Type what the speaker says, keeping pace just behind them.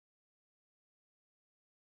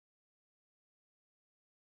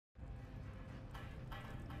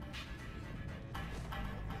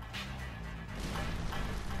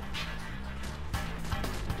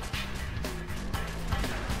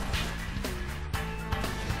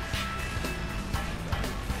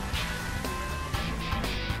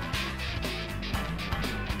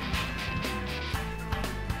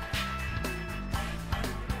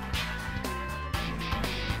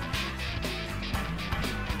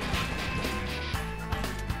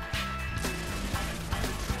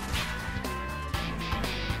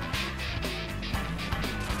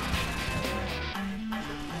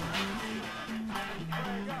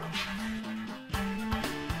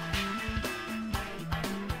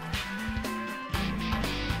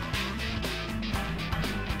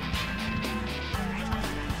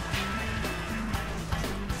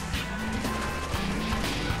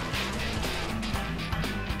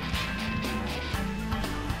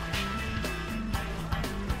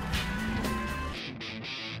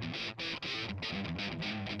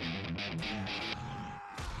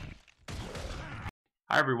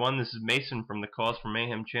Hi everyone, this is Mason from the Cause for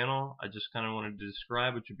Mayhem channel. I just kind of wanted to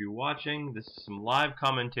describe what you'll be watching. This is some live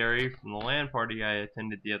commentary from the LAN party I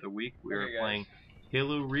attended the other week. We were playing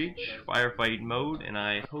Halo Reach, Firefight mode, and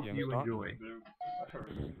I hope you enjoy.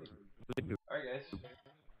 Alright guys.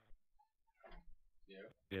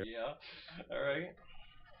 Yeah. Alright. Okay,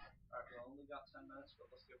 I only got 10 minutes,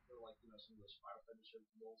 but let's go for some of those firefighter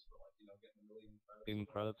goals for getting a million credits. In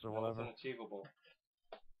credits or whatever. That's unachievable.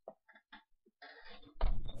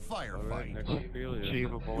 Firefight.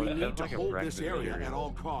 Achievable. We need to hold this area at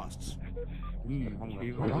all costs.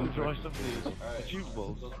 Enjoy some of these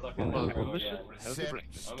achievables. Still stuck in this one again. Set, How many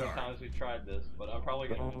start. times we tried this, but I'm probably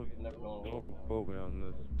never going to. Don't quote me on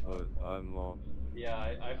this, but I'm lost. Yeah,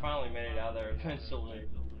 I finally made it out there eventually.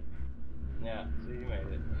 Yeah, so you made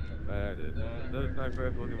it. I did. Another time for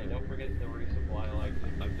everyone. Hey, don't forget the resupply like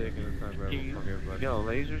I'm taking the time for everyone. Yo,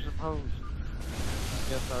 lasers opposed.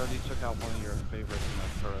 Yes, I already took out one of your favorites in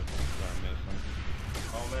that turret. Mason.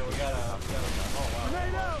 Oh man, we got a oh wow.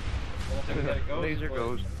 We got a ghost. Laser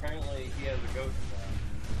ghost. Apparently he has a ghost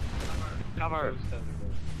now. Cover. Ghost has a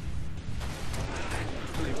ghost.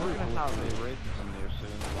 We're gonna have a raid come there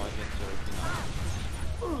soon, so I get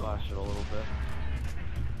to, flash it a little bit.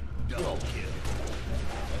 Double kill.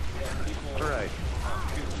 Alright.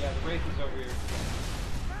 Yeah, the race is over here.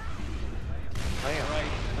 Bam.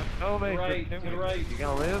 Right. Oh, man. Right, to the right. You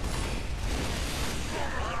gonna live?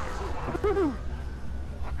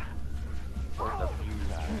 Where's the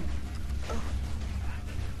fuse at?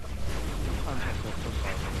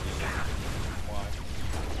 Why?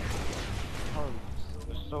 Oh,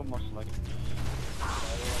 there's so much like.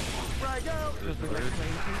 Frag out! Because they're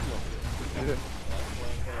playing people.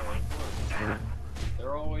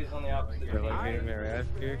 They're always on the opposite They're team. like getting their ass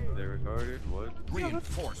kicked, they're retarded, what? That's one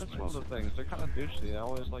Reinforcements. of the things, they're kind of douchey, they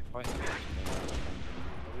always like fighting against me.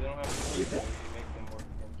 We don't have to do that. We make them work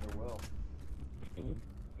against their will.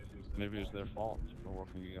 Maybe it's their fault for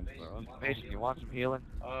working against their own. Mason, you want some healing?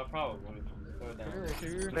 Probably. Go down.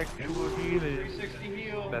 Sexual healing. 360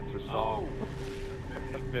 heal. That's a song.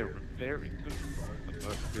 Very, very good.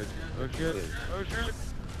 Good. Oh shit. Oh shit.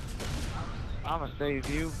 I'ma save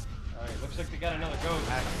you. Alright, looks like they got another ghost.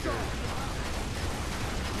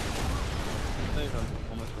 Save him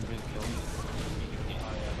almost from being killed. Oh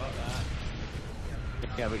yeah, about that.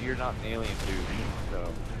 Yeah, but you're not an alien dude, so.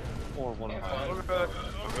 Or one of Yeah,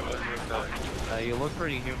 mine. You look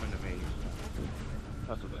pretty human to me.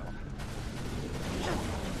 That's what they are.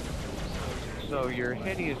 So you're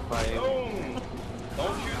hideous by Boom!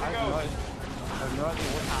 Don't shoot the ghost. I have no idea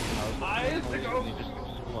what happened. Ah, it's the ghost! He just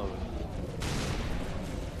exploded.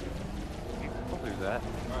 Don't do that.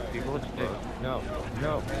 Alright. People explode. No.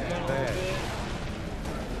 No. Bad.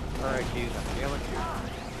 Alright, Keys, I'm healing you.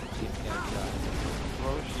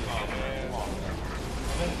 Oh man.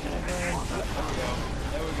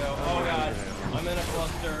 There we go. Oh god. I'm in a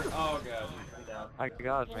cluster. Oh god. I'm down. I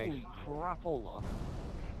got it, mate. Crapola.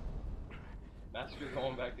 Master's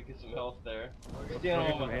going back to get some health there. Get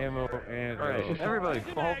some ammo and. Alright, everybody,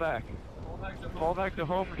 fall back. Fall back to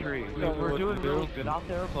home retreat. We're doing really good out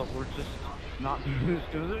there, but we're just not doing as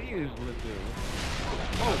good as we usually do.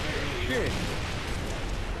 Oh, shit.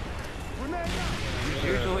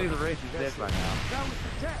 Usually the race is dead by now. Wow,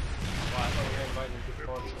 I thought we were inviting him to the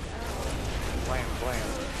party. Blam, blam.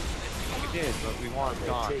 We did, but we want her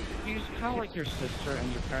gone. She's kind of like your sister,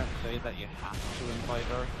 and your parents say that you have to invite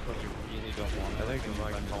her, but you really don't want her. I think you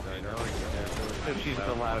might invite her. Because she's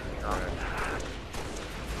the loud girl.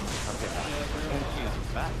 Okay. And she's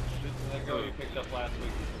back. That girl you picked up last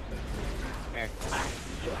week.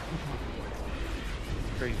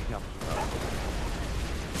 Crazy company.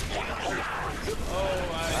 Oh,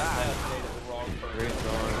 I assassinated the wrong person.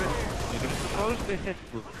 You're supposed to hit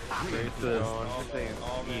the Oh, man.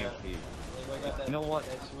 EMP. You know what?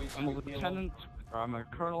 I'm a lieutenant, or I'm a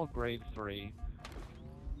colonel grade 3.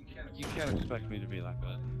 You can't expect me to be that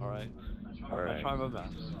good, alright? Alright. I try my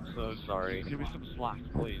best, so Sorry. give me some slack,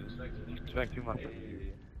 please. You expect too much.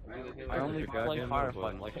 I only play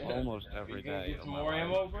Firefight like almost every day. Get some more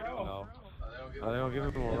ammo, bro? No. I don't give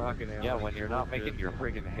him a rocket ammo. Yeah, when you're not making your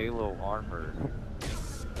friggin' Halo armor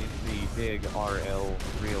in the big RL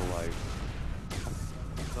real life.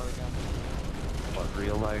 What,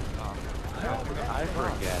 real life? I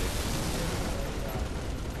forget it.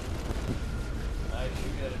 I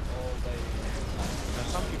shoot at it all day. Now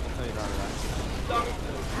some people say that actually. Stuck to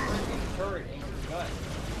the freaking turret in your gut.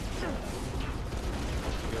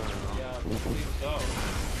 Yeah, I believe so.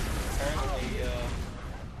 Apparently,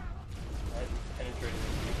 I penetrated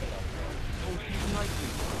the deep enough. Oh, she's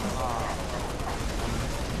sniping.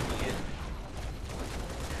 Shit.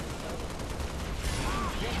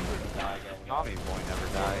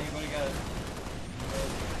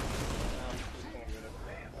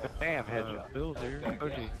 Damn, headshot. Bill's here.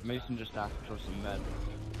 Okay, Mason just asked for some meds.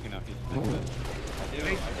 You know, he's I do.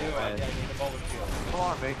 I need the bubble shield. Come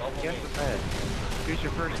on, Mason, get the meds. Here's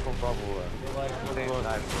your first full bubble. Stay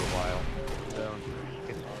inside for a while.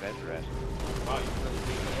 Get some bed rest. Wow, you really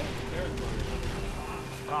beat the enemy territory.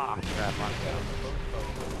 Ah, crap, I'm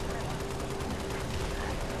down.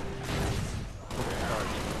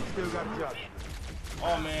 Still got a job.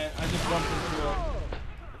 Oh man, I just bumped into a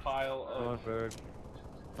pile Oh, of... bird.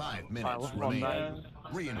 5 minutes Fun remaining. bags.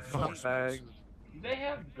 Reinforcements. Bags. Do they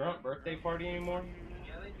have Grunt birthday party anymore?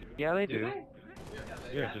 Yeah, they do.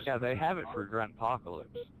 Yeah, They have it for Grunt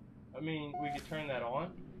Apocalypse. I mean, we could turn that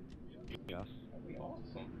on. Yes. That'd be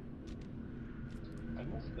awesome. I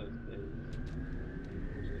miss those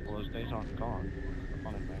days. Well, those days aren't gone. That's the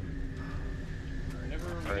funny thing. We never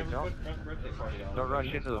put Grunt birthday party on. Don't rush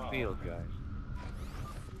into the field, guys.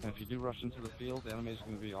 And if you do rush into the field, the enemy's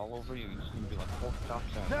going to be all over you, and it's going to be like pork chops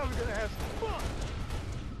and... Now we're gonna have some fun.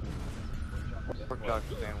 Pork chop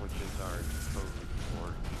sandwiches are code for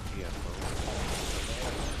GTFO.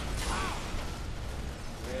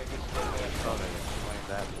 Yeah, good stuff there. Oh, they explained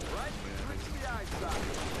that. Right, switch to the eye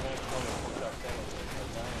side.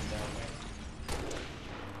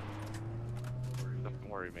 Don't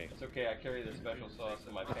worry, mate. It's okay, I carry the special sauce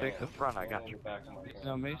in my pants. Take the front, I got you. Back of my pants.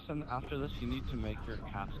 Now, Mason, after this, you need to make your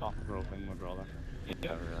cast off groping, my brother.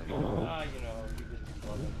 Yeah, really. You just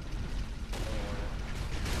love it.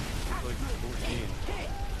 It's like 14.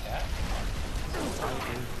 Cat? OG,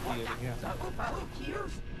 I know you're trying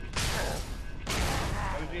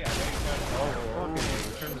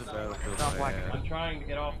to Turn the battlefield. Stop whacking I'm trying to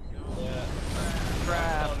get off the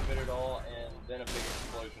Crap. of it at all, and then a big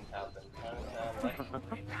explosion happened. Kind of sound like a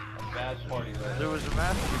bad party right There was a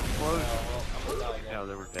massive explosion. well, I'm gonna die again. No,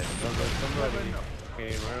 they were dead. Somebody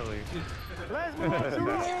came early.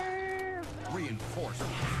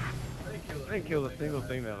 Reinforcements. I didn't kill a single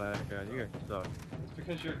thing that last guy. You guys suck. It's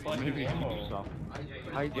because you're collecting Maybe you should do ammo.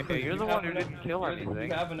 something. Yeah, you're the one who didn't kill anything.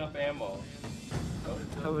 You have enough ammo.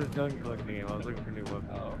 I was done collecting him. I was looking for new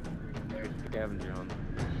weapons. Oh. Scavenger hunt.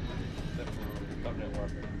 Except for Covenant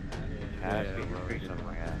weapons. Cats Yeah, get your well, face on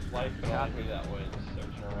my ass. Life can only be that way, just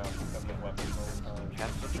searching around for Covenant weapons all the time.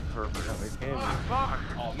 Cat's such a pervert. It can be.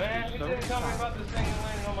 Oh man, you didn't tell me about this thing that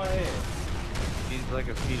landed on my head. He's like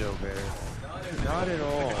a pedo bear. Not at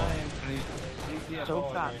all. DTF So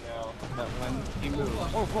on fast. right now. That when he moves.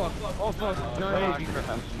 Oh fuck! Oh fuck! Raid.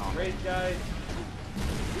 No. Raid guys.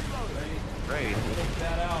 Great. Take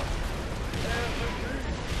that out.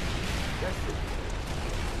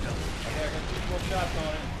 Okay, I got 2 full shots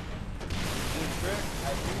on it. This trick,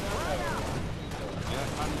 I do not know.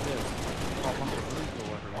 Yeah, I'm dead. Oh, bunch of blue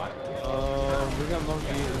or whatever. What? We got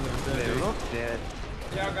monkeys in the They look dead.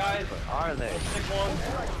 Yeah, guys. Are they? Stick one.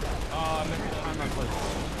 I missed I'm not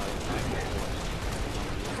playing.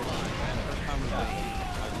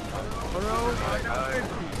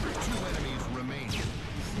 Two enemies remaining.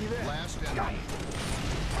 Last enemy.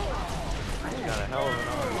 Got a hell of an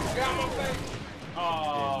arm. Got my face.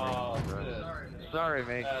 Oh, Sorry,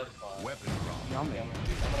 mate. that's fine. Weapon drop. Yummy. I'm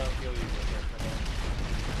gonna heal you for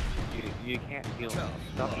here You can't heal me.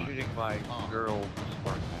 Stop shooting my girl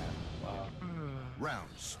Spartan. Wow. Round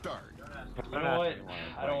start. You know what?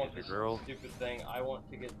 I don't want the this girl. stupid thing. I want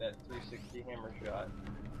to get that 360 hammer shot.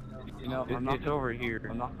 You know, It's over here.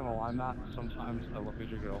 I'm not gonna lie, Matt. Sometimes I look at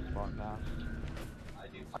your girl spot past.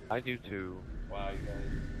 I do too. Wow, you guys.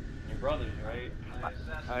 Your brothers, right?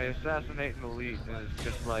 I assassinate an elite and it's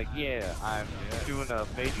just like, yeah, I'm doing a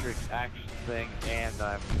Matrix action thing and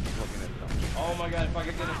I'm looking at something. Oh my god, if I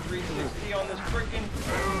could get a 360 on this freaking.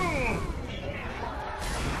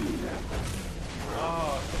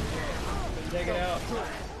 Oh, couldn't take it out.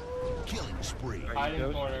 Killing spree. Hide in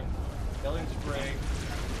the corner. Killing spree.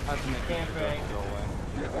 Camping.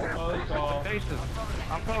 Close call. Jason,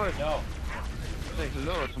 I'm coming. No. Say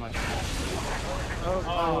hello to my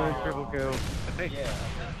Oh, triple kill. Hey, Yeah.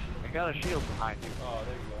 I got a shield behind you. Oh,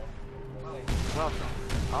 there you go. Welcome.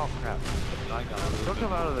 Oh crap. I got it. Don't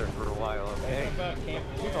come out of there for a while, Hey, okay? about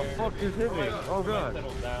camping What here. the fuck just hit me? Oh god.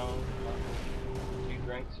 Settle down. A few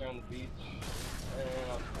drinks here on the beach. And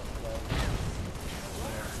I'll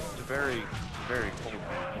It's a very cold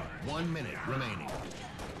night. 1 minute remaining.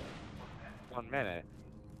 1 minute.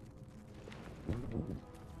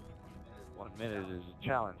 1 minute is a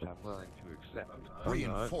challenge I'm willing to accept.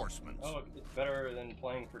 Reinforcements. Oh, it's better than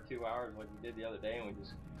playing for 2 hours like we did the other day and we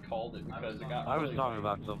just called it because it got I was really talking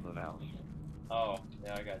late. about something else. Oh,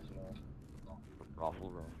 yeah, I got you now.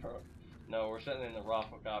 Raffle roll. No, we're sitting in the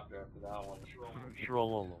Rafflecopter after that one.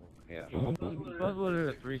 Shrololo. Yeah. Let's look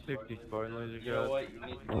at a 360 sport laser You know gun. what? You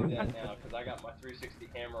need to do that now, because I got my 360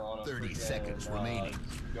 hammer on a 30 freaking, seconds remaining.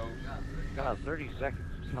 Scope. God, 30 seconds.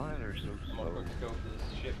 Time are so I'm gonna slow. quick scope this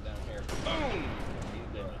ship down here. Boom! He's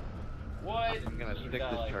dead. What? I'm gonna stick Guy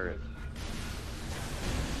this like turret. this.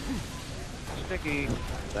 Sticky.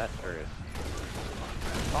 That turret.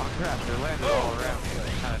 Oh crap, they're landing all around me.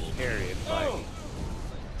 It's kind of scary. It's like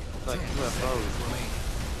 10 UFOs. seconds remaining.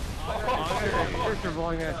 You're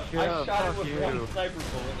blowing that shit I up. shot Fuck it with you. one sniper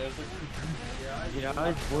bullet. It was like, Yeah, I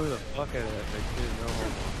blew the fuck out of that thing too. No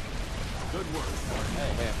more. Good work.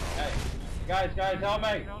 hey, hey, guys, help me!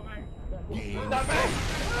 Game Stop me!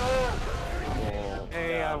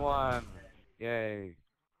 Hey, I won! Yay.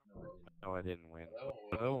 No, I didn't win.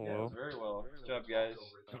 Oh Yeah, well. very well. Good job, guys.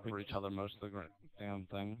 Took for each other most of the damn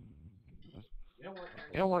thing. You know what?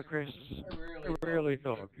 You know what, Chris? I really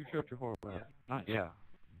thought you shut your whore mouth. Not yeah.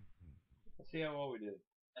 Let's see how well we did.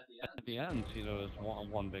 At the At the end, you know, it's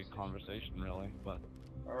one big conversation, really. But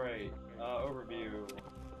Alright, overview.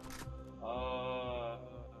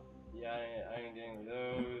 Yeah, I didn't get any of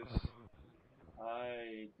those.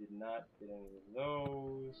 I did not get any of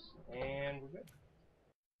those. And we're good.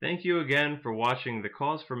 Thank you again for watching the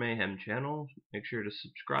Cause for Mayhem channel. Make sure to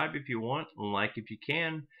subscribe if you want and like if you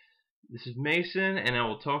can. This is Mason, and I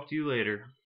will talk to you later.